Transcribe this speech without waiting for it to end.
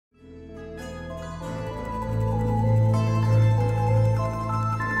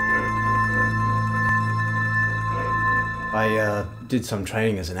I did some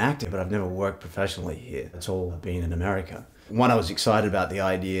training as an actor, but I've never worked professionally here. It's all been in America. One, I was excited about the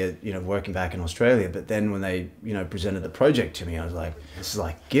idea, working back in Australia, but then when they, presented the project to me, I was like, this is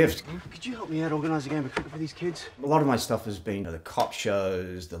like a gift. Could you help me out organise a game of cricket for these kids? A lot of my stuff has been the cop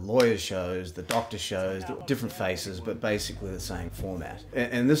shows, the lawyer shows, the doctor shows, different faces, but basically the same format.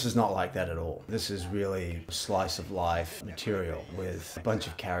 And this is not like that at all. This is really a slice of life material with a bunch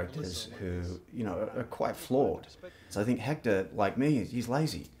of characters who, are quite flawed. So I think Hector, like me, he's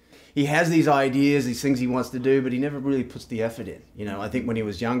lazy. He has these ideas, these things he wants to do, but he never really puts the effort in. I think when he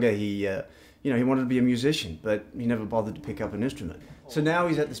was younger, he wanted to be a musician, but he never bothered to pick up an instrument. So now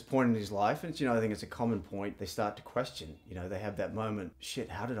he's at this point in his life, and I think it's a common point. They start to question, they have that moment, shit,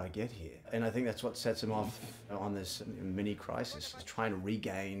 how did I get here? And I think that's what sets him off on this mini crisis. He's trying to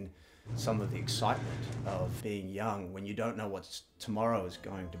regain some of the excitement of being young when you don't know what tomorrow is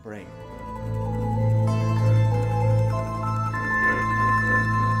going to bring.